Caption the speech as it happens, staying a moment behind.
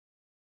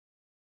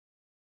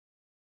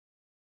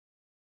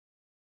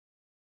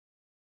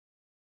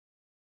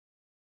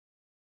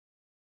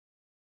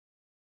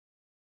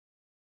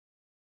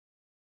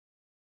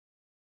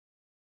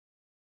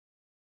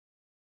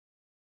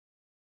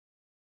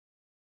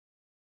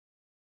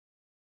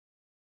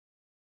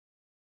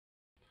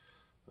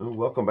And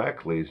welcome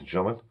back, ladies and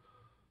gentlemen.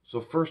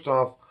 So first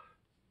off,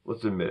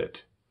 let's admit it.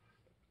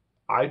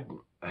 I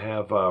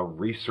have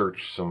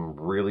researched some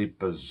really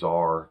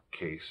bizarre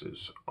cases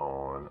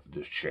on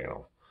this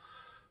channel.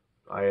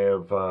 I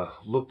have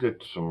looked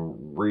at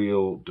some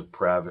real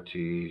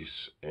depravities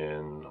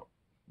in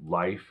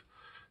life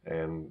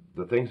and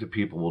the things that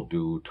people will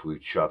do to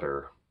each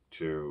other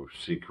to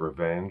seek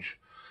revenge,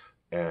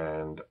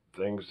 and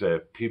things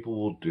that people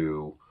will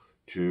do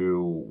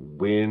to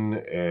win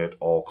at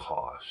all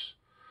costs.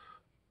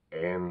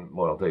 And,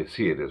 well, they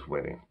see it as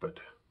winning, but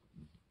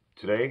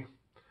today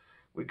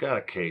we got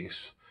a case.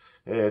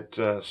 It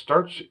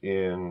starts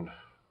in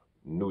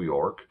New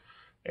York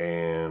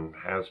and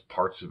has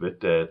parts of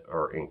it that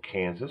are in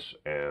Kansas,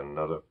 and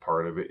another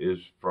part of it is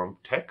from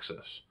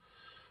Texas.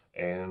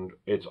 And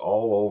it's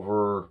all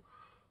over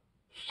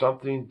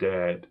something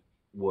that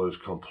was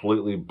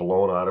completely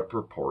blown out of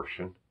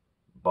proportion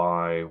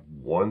by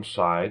one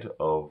side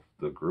of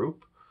the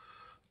group.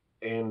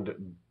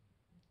 And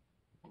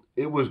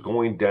it was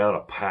going down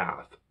a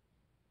path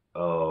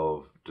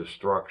of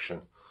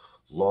destruction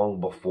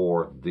long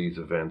before these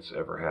events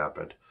ever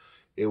happened.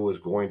 It was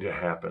going to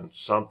happen.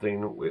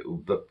 Something,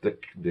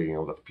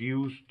 the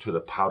fuse to the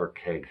powder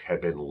keg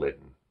had been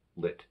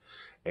lit,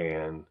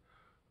 and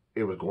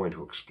it was going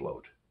to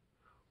explode.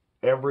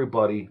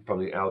 Everybody from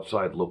the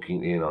outside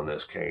looking in on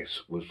this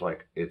case was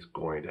like, it's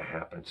going to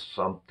happen.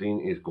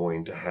 Something is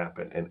going to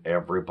happen, and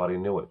everybody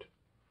knew it.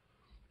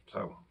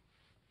 So,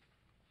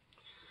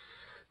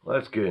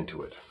 let's get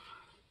into it.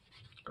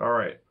 All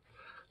right.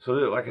 So,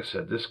 like I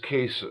said, this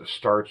case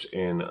starts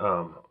in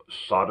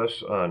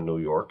Sawdust, New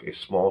York, a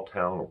small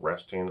town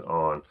resting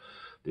on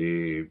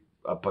the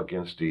up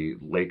against the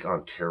Lake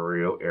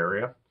Ontario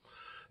area.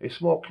 A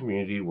small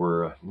community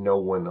where no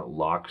one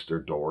locks their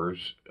doors.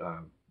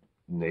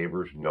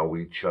 Neighbors know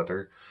each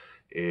other.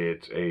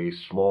 It's a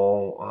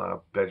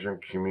small bedroom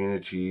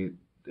community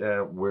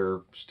where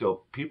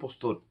still people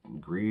still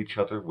greet each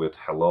other with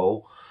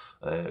hello.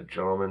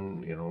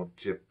 Gentlemen,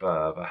 tip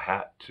a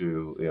hat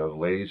to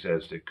ladies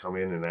as they come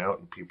in and out,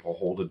 and people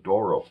hold the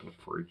door open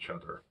for each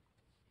other.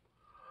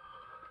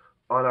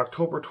 On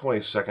October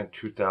 22nd,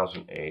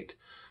 2008,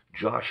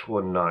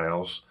 Joshua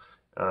Niles,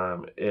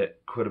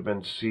 it could have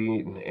been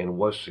seen and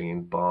was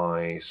seen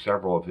by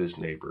several of his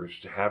neighbors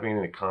having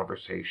a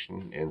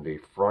conversation in the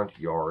front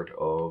yard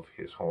of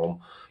his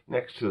home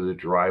next to the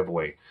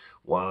driveway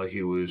while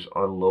he was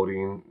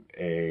unloading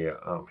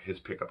his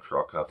pickup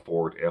truck, a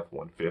Ford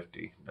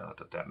F-150. Not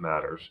that that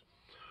matters,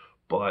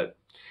 but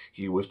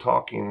he was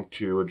talking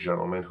to a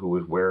gentleman who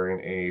was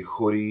wearing a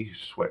hoodie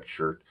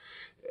sweatshirt.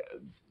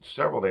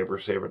 Several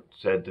neighbors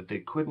said that they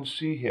couldn't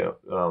see him,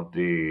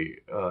 the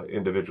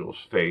individual's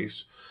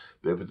face.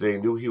 They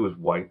knew he was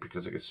white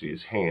because they could see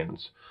his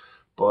hands.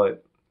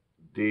 But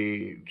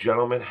the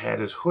gentleman had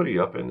his hoodie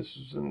up, and this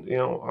is in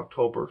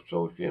October,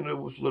 so it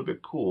was a little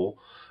bit cool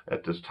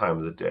at this time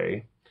of the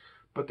day.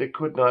 But they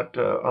could not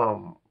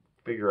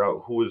figure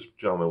out who this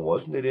gentleman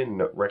was, and they didn't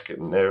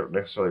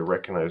necessarily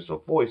recognize the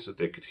voice that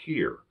they could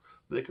hear.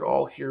 They could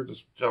all hear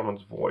this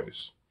gentleman's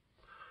voice.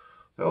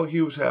 So he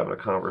was having a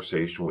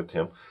conversation with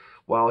him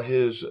while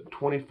his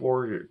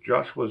 24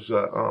 Joshua's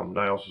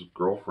Niles'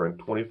 girlfriend,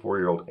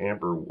 24-year-old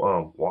Amber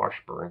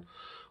Washburn,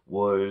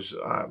 was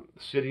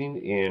sitting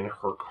in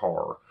her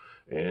car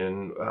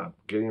and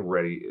getting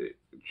ready.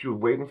 She was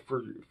waiting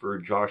for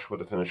Joshua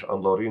to finish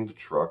unloading the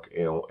truck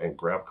and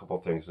grab a couple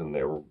of things, and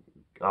they were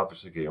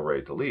obviously getting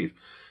ready to leave.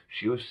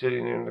 She was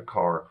sitting in the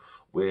car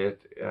with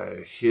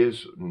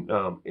his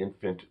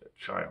infant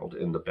child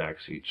in the back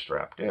seat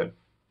strapped in.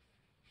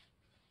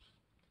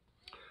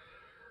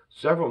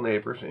 Several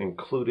neighbors,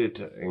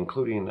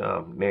 including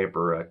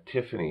neighbor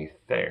Tiffany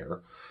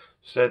Thayer,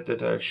 said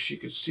that she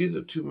could see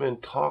the two men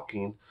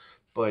talking,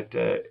 but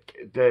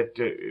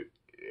that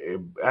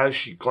as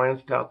she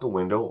glanced out the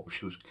window,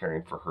 she was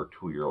caring for her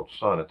 2-year-old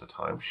son at the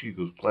time. She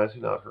was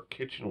glancing out her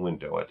kitchen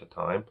window at the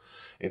time,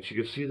 and she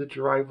could see the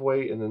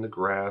driveway and then the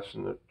grass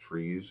and the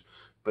trees.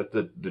 But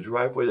the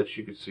driveway that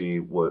she could see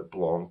would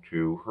belong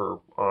to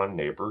her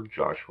neighbor,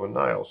 Joshua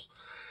Niles.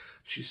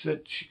 She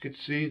said she could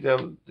see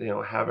them,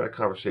 having a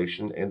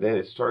conversation, and then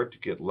it started to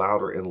get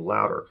louder and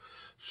louder.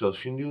 So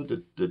she knew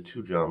that the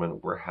two gentlemen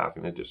were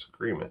having a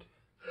disagreement.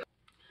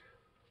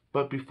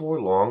 But before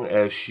long,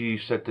 as she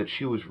said that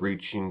she was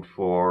reaching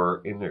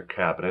for in their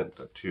cabinet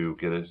to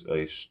get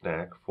a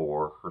snack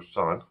for her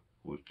son,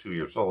 who was 2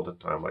 years old at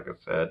the time, like I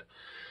said,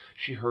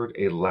 she heard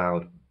a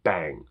loud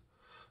bang,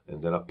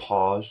 and then a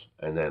pause,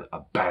 and then a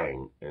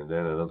bang, and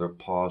then another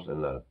pause,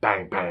 and then a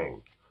bang,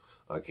 bang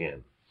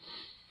again.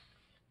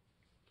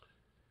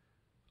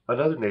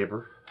 Another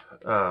neighbor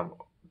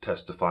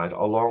testified,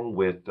 along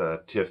with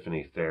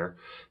Tiffany Thayer,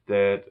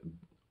 that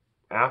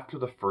after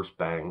the first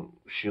bang,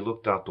 she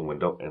looked out the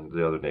window, and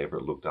the other neighbor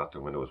looked out the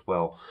window as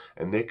well,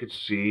 and they could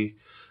see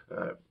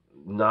uh,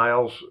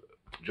 Niles,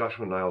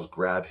 Joshua Niles,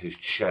 grab his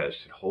chest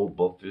and hold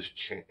both his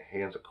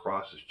hands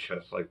across his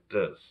chest like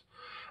this,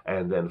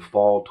 and then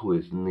fall to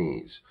his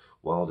knees,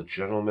 while the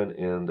gentleman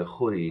in the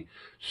hoodie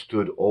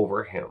stood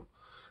over him.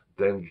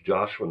 Then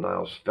Joshua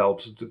Niles fell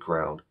to the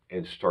ground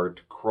and started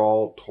to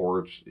crawl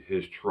towards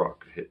his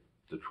truck.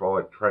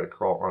 Try to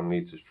crawl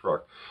underneath his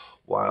truck,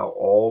 while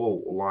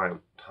all the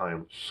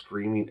time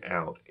screaming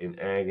out in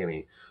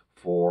agony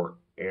for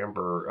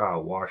Amber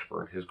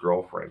Washburn, his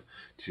girlfriend,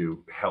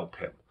 to help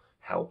him.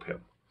 Help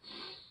him.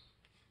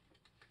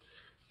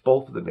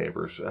 Both of the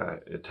neighbors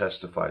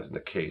testified in the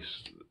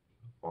case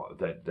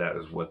that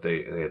is what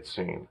they had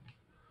seen.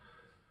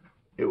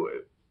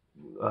 It,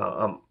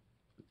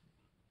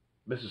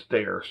 Mrs.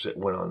 Thayer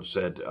went on and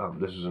said,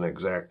 this is an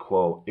exact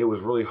quote, "It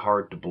was really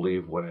hard to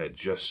believe what I had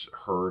just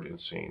heard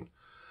and seen.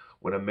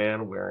 When a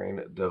man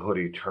wearing the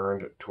hoodie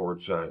turned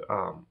towards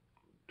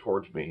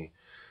me,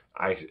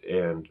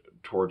 and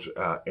towards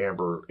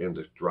Amber in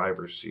the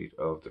driver's seat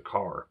of the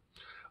car,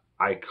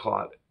 I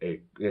caught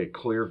a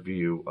clear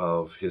view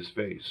of his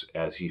face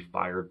as he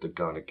fired the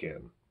gun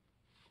again."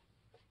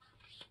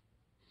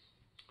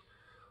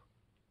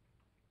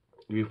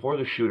 Before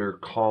the shooter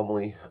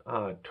calmly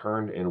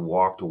turned and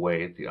walked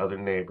away, the other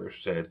neighbors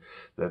said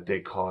that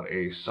they caught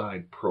a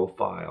side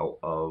profile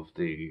of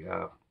the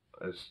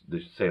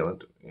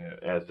assailant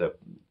as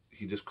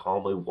he just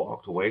calmly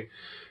walked away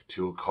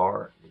to a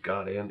car,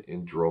 got in,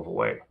 and drove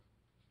away.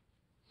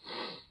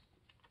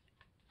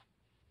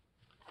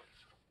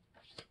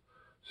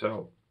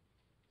 So,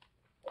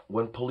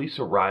 when police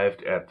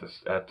arrived at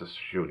the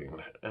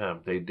shooting,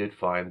 they did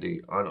find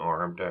the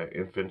unarmed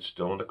infant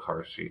still in the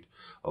car seat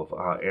of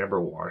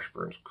Amber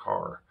Washburn's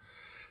car.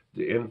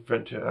 The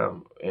infant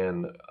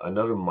and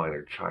another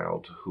minor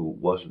child who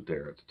wasn't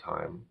there at the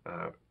time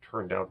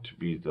turned out to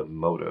be the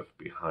motive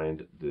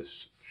behind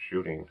this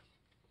shooting.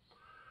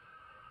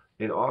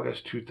 In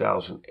August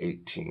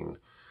 2018,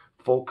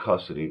 full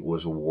custody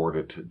was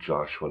awarded to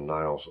Joshua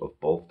Niles of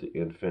both the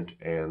infant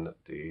and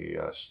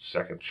the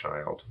second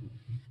child.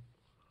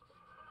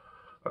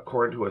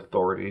 According to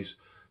authorities,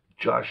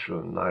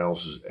 Joshua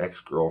Niles'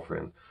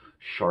 ex-girlfriend,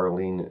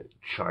 Charlene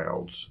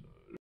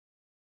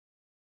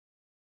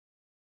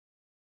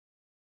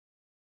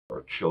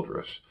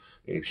Childress,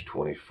 age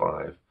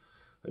 25,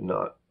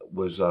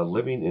 was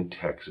living in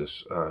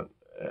Texas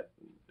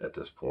at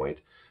this point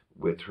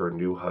with her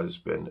new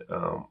husband,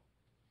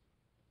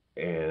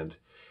 and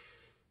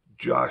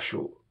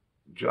Joshua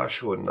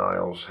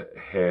Niles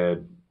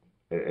had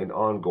an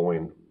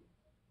ongoing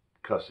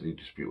custody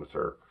dispute with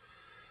her.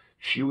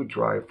 She would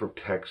drive from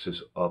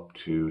Texas up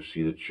to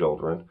see the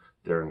children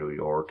there in New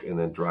York and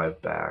then drive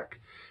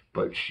back.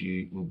 But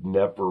she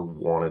never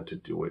wanted to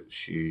do it.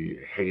 She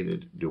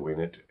hated doing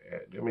it.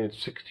 I mean,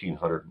 it's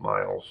 1,600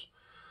 miles.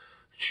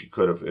 It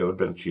would have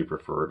been cheaper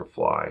for her to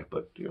fly,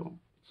 but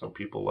some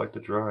people like to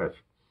drive.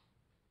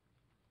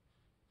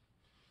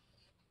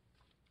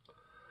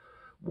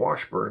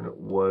 Washburn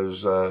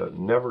was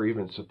never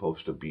even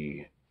supposed to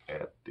be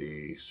at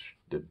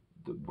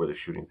where the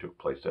shooting took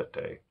place that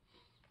day.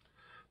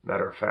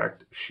 Matter of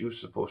fact, she was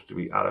supposed to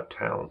be out of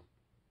town.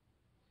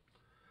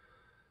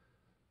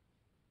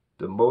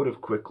 The motive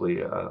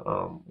quickly,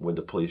 when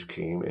the police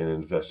came and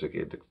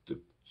investigated the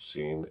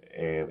scene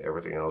and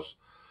everything else,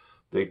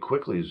 they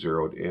quickly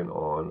zeroed in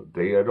on.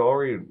 They had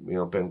already,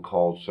 been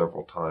called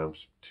several times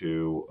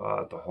to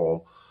the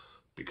home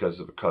because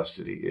of the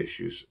custody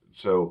issues.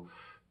 So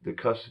the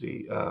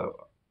custody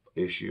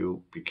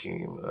issue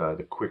became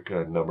the quick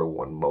number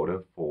one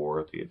motive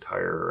for the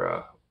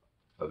entire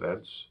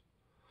events.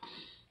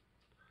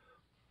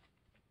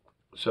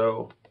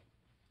 So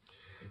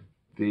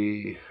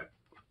the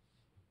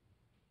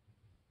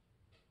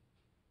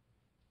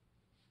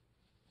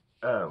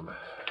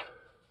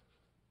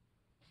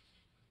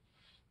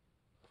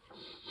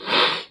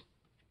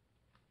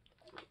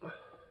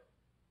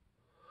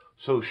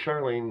so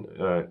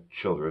Charlene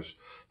Childress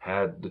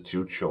had the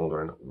two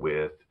children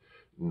with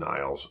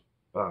Niles,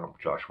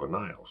 Joshua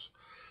Niles.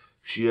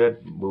 She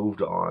had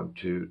moved on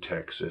to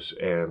Texas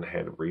and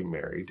had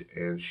remarried,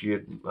 and she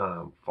had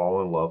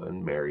fallen in love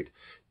and married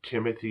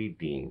Timothy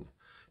Dean.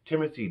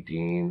 Timothy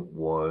Dean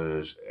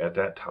was, at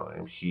that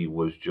time, he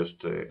was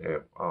just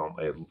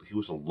he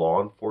was a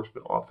law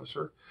enforcement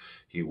officer.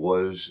 He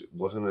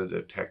wasn't a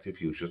detective.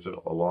 He was just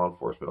a law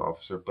enforcement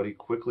officer. But he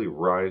quickly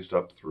rised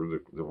up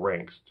through the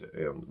ranks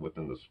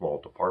within the small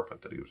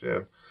department that he was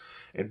in,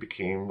 and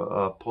became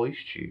a police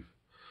chief.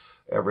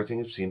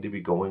 Everything seemed to be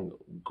going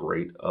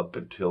great up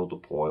until the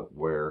point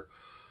where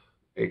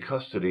a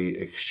custody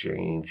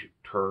exchange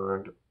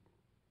turned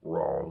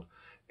wrong,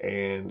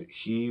 and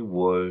he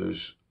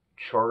was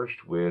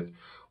charged with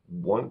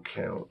one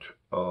count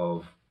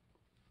of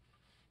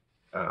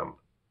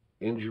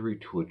injury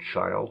to a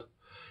child,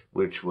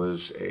 which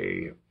was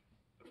a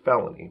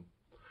felony.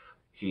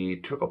 He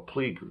took a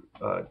plea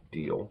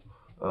deal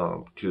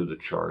to the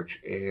charge,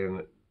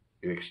 and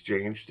in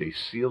exchange, they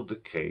sealed the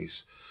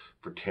case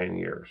for 10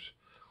 years.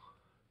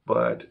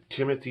 But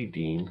Timothy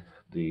Dean,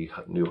 the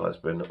new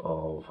husband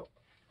of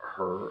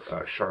her,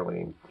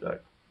 Charlene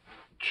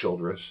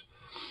Childress,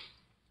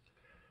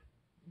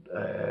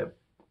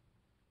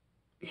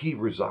 he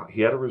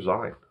had to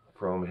resign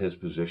from his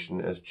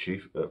position as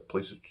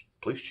police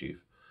chief.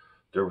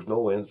 There was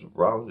no ends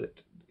around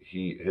it.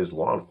 his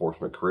law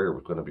enforcement career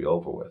was going to be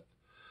over with.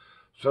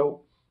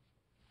 So,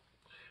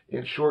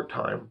 in short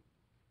time,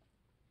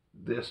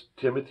 this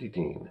Timothy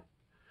Dean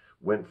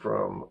went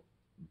from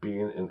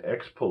being an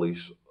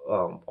ex-police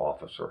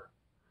officer,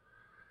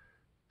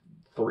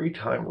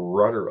 three-time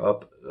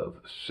runner-up of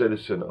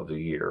Citizen of the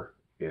Year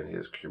in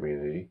his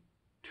community,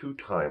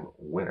 two-time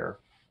winner,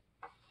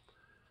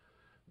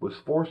 was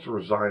forced to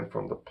resign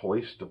from the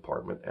police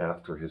department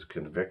after his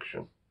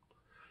conviction.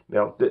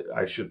 Now,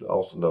 I should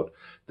also note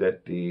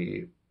that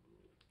the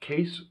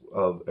case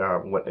of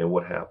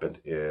what happened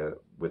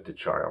with the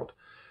child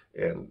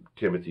and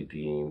Timothy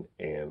Dean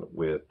and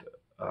with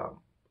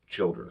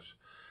Childress,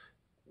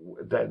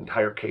 that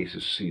entire case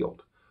is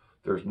sealed.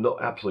 There's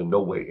absolutely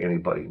no way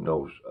anybody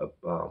knows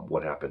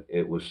what happened.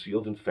 It was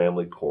sealed in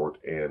family court,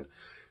 and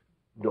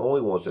the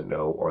only ones that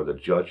know are the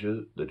judge,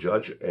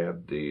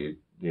 and the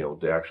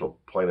actual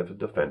plaintiff and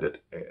defendant,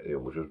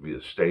 which would be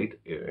the state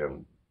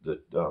and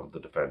the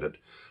defendant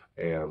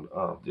and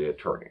the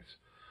attorneys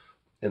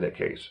in that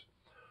case.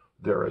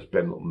 There has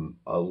been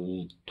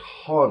a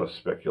ton of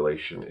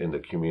speculation in the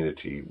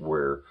community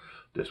where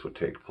this would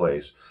take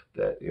place,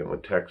 that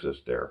in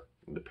Texas there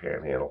in the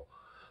Panhandle,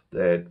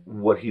 that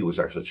what he was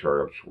actually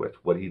charged with,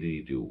 what did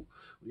he do,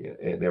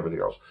 and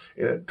everything else.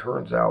 And it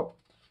turns out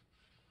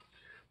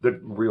the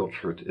real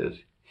truth is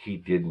he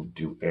didn't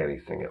do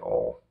anything at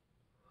all.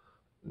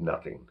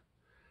 Nothing.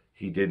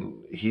 He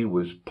didn't. He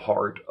was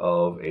part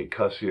of a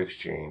custody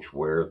exchange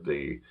where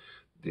the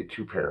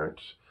two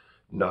parents,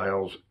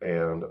 Niles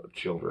and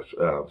Childress,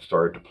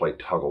 started to play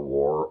tug of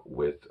war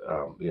with,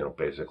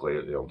 basically,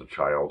 the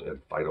child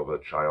and fight over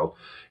the child,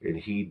 and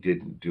he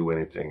didn't do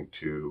anything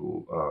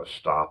to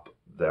stop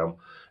them,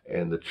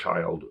 and the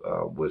child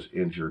was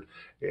injured,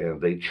 and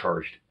they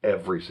charged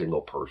every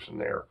single person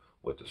there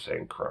with the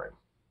same crime.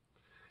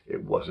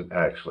 It wasn't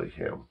actually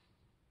him.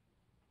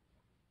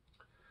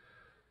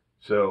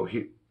 So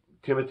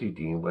Timothy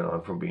Dean went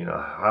on from being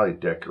a highly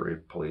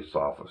decorated police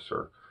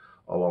officer,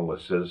 along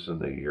with Citizen of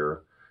the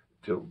Year,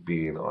 to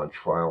being on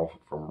trial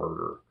for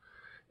murder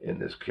in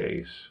this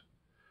case.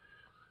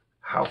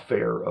 How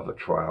fair of a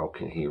trial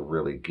can he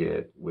really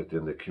get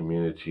within the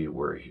community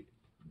where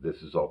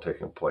this is all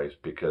taking place?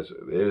 Because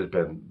it has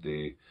been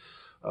the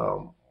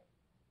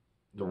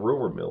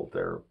rumor mill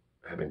there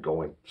had been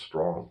going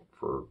strong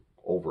for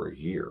over a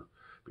year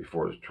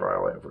before this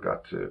trial ever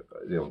got to,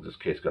 this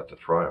case got to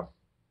trial.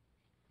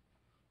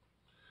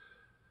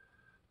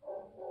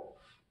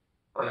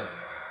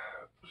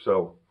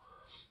 So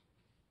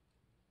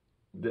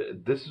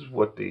this is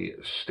what the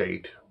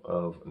state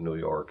of New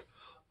York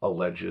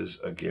alleges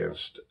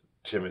against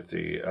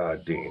Timothy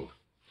Dean.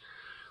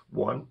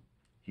 One,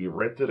 he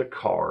rented a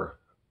car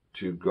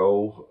to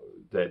go,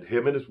 that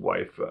him and his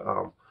wife,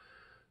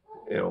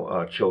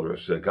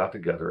 Childress, got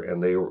together,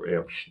 and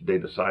they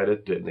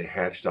decided and they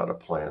hatched out a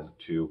plan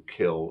to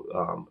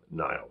kill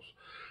Niles.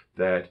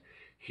 That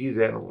he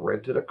then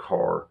rented a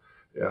car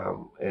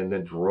and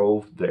then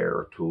drove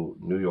there to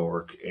New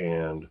York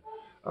and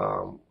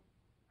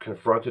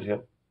confronted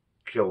him,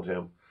 killed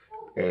him,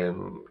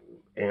 and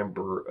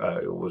Amber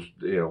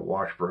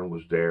Washburn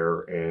was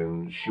there,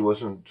 and she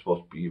wasn't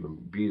supposed to even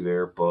be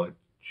there, but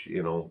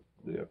she,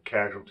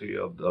 casualty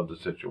of the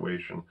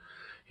situation,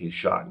 he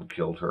shot and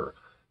killed her.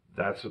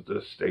 That's what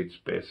the state's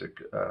basic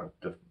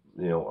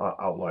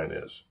outline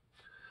is.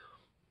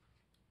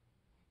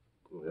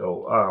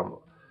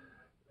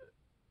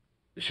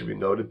 It should be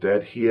noted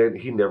that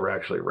he never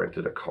actually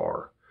rented a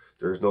car.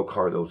 There's no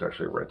car that was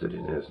actually rented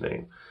in his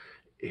name.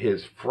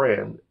 His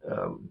friend,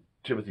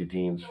 Timothy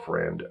Dean's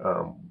friend,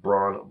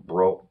 Braun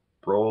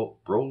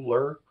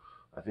Broler,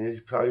 I think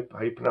is probably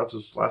how you pronounce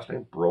his last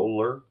name,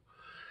 Broler,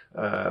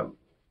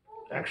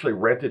 actually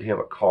rented him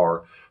a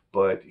car,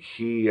 but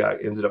he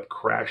ended up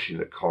crashing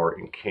the car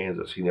in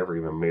Kansas. He never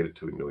even made it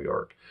to New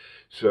York.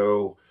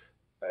 So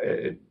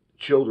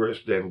Childress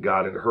then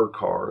got in her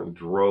car and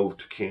drove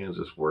to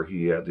Kansas where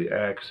he had the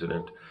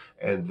accident,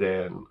 and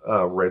then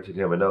rented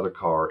him another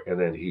car, and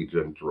then he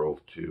then drove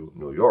to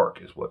New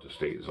York, is what the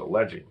state is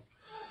alleging.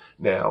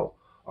 Now,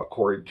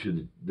 according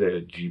to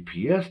the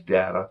GPS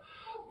data,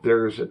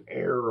 there's an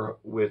error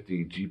with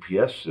the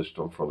GPS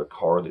system from the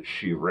car that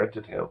she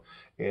rented him,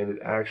 and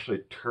it actually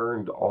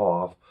turned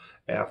off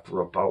after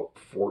about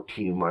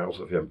 14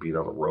 miles of him being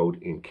on the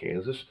road in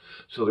Kansas.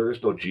 So there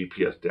is no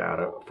GPS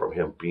data from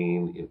him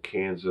being in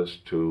Kansas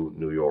to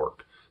New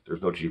York.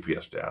 There's no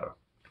GPS data.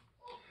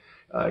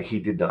 He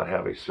did not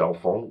have a cell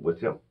phone with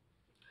him.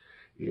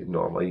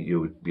 Normally, you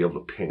would be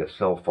able to ping a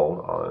cell phone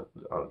on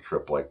a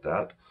trip like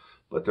that,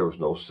 but there was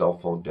no cell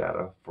phone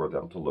data for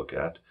them to look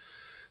at.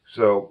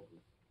 So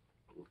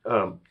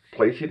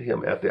placing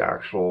him at the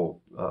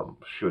actual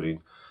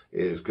shooting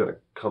is going to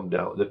come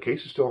down. The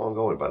case is still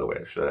ongoing, by the way.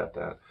 I should add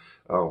that.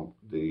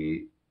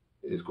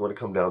 Is going to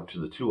come down to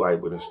the two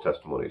eyewitness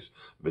testimonies,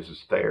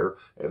 Mrs. Thayer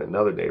and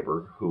another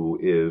neighbor who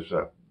is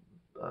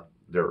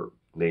their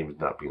name is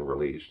not being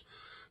released,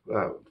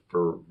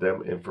 for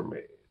them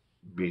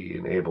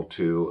being able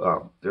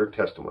to their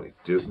testimony.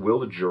 Will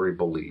the jury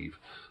believe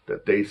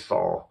that they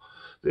saw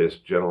this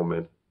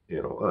gentleman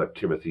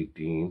Timothy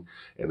Dean,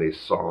 and they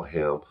saw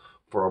him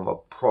from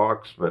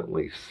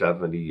approximately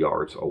 70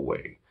 yards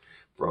away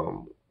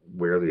from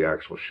where the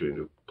actual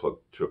shooting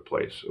took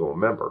place. So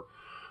remember,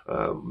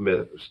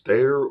 Miss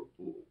Thayer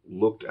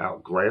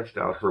glanced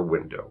out her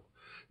window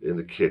in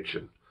the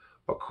kitchen,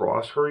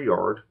 across her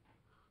yard.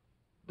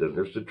 Then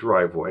there's the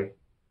driveway,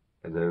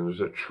 and then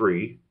there's a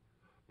tree,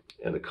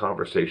 and the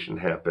conversation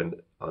happened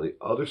on the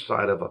other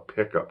side of a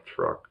pickup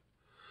truck.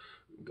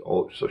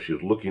 Oh, so she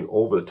was looking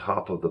over the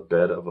top of the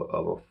bed of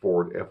a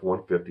Ford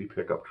F-150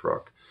 pickup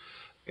truck,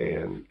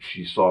 and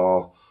she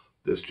saw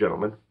this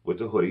gentleman with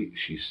the hoodie.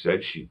 She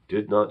said she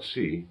did not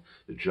see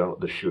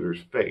the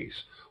shooter's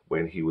face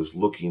when he was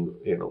looking,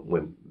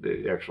 when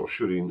the actual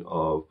shooting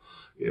of,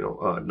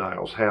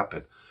 Niles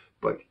happened.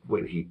 But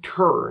when he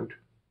turned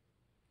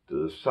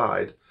to the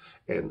side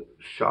and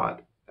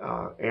shot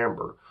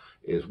Amber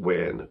is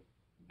when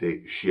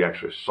she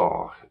actually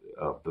saw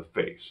the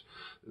face.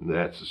 And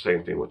that's the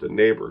same thing what the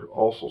neighbor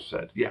also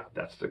said. Yeah,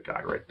 that's the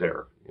guy right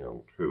there,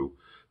 who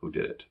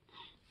did it.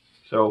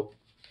 So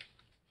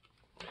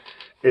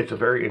it's a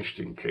very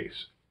interesting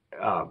case.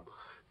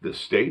 The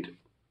state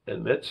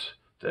admits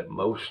that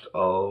most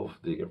of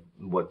the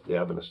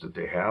evidence that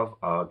they have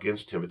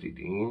against Timothy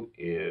Dean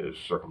is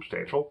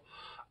circumstantial,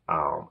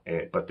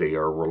 but they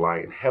are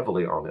relying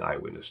heavily on the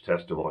eyewitness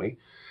testimony.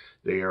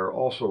 They are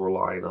also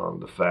relying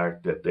on the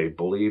fact that they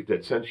believe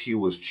that since he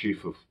was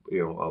chief of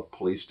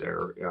police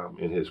there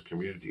in his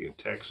community in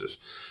Texas,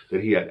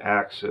 that he had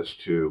access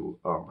to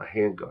a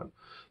handgun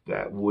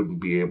that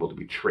wouldn't be able to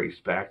be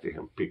traced back to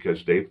him,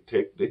 because they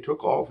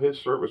took all of his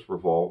service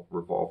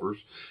revolvers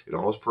and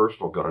all his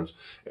personal guns,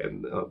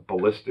 and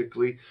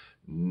ballistically,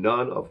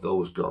 none of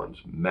those guns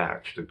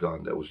matched the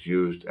gun that was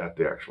used at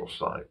the actual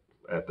site,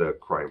 at the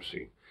crime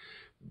scene.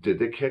 Did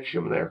they catch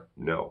him there?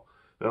 No.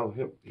 No,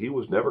 he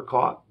was never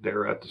caught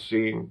there at the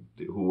scene.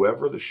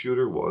 Whoever the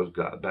shooter was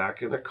got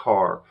back in the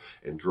car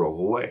and drove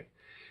away.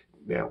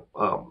 Now,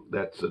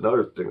 that's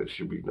another thing that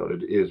should be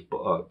noted is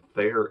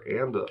Thayer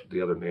and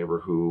the other neighbor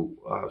who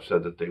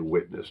said that they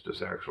witnessed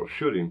this actual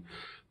shooting,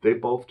 they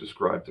both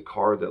described the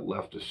car that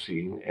left the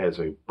scene as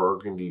a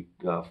burgundy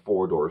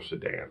four-door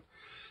sedan.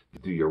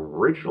 The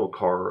original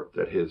car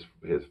that his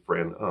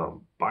friend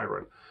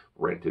Byron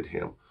rented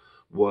him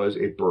was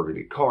a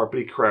burgundy car, but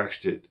he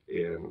crashed it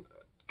in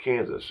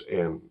Kansas,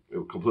 and it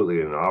was completely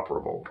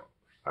inoperable.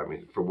 I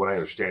mean, from what I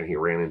understand, he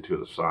ran into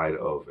the side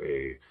of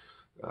a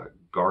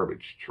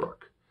garbage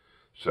truck,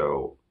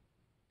 so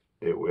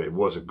it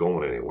wasn't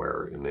going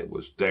anywhere, and it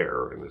was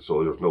there, and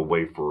so there was no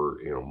way for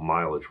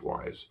mileage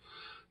wise.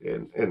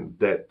 And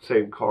that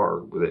same car,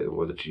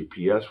 where the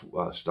GPS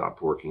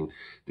stopped working,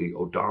 the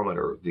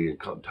odometer, the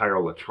entire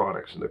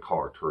electronics in the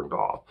car turned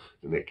off,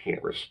 and they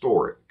can't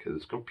restore it because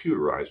it's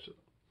computerized.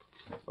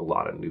 A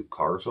lot of new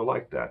cars are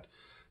like that.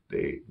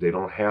 They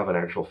don't have an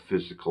actual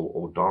physical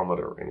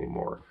odometer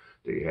anymore.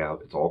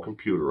 It's all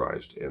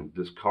computerized, and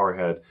this car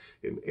had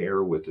an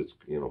error with its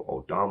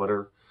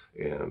odometer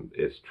and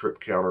its trip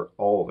counter.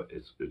 All of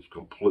it, it's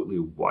completely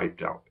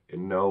wiped out.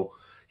 And no,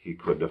 he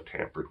couldn't have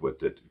tampered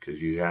with it,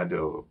 because you had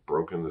to have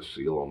broken the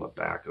seal on the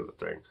back of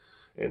the thing,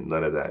 and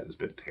none of that has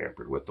been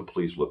tampered with. The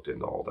police looked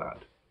into all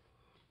that.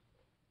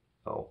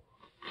 Oh,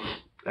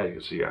 as you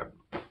can see,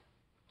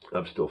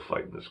 I'm still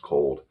fighting this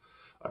cold.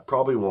 I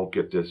probably won't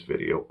get this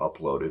video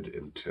uploaded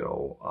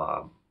until,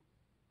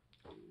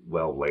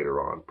 later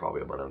on,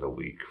 probably about another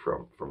week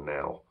from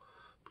now,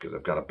 because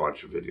I've got a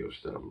bunch of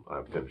videos that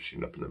I'm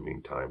finishing up in the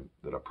meantime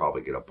that I'll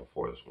probably get up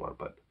before this one,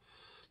 but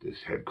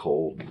this head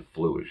cold and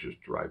flu is just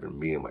driving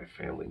me and my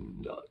family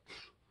nuts.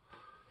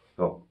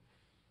 Oh,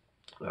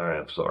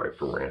 I'm sorry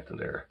for ranting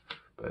there,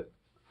 but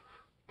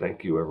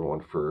thank you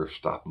everyone for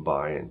stopping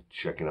by and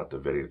checking out the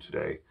video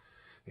today.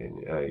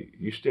 And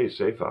you stay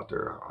safe out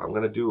there. I'm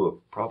going to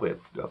do probably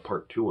a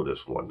part 2 of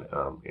this one,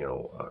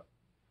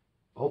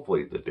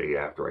 hopefully the day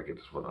after I get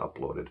this one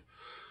uploaded.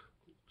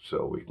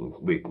 So we can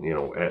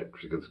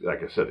because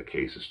like I said, the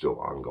case is still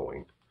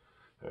ongoing.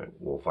 And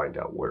we'll find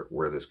out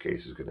where this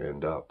case is going to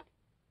end up.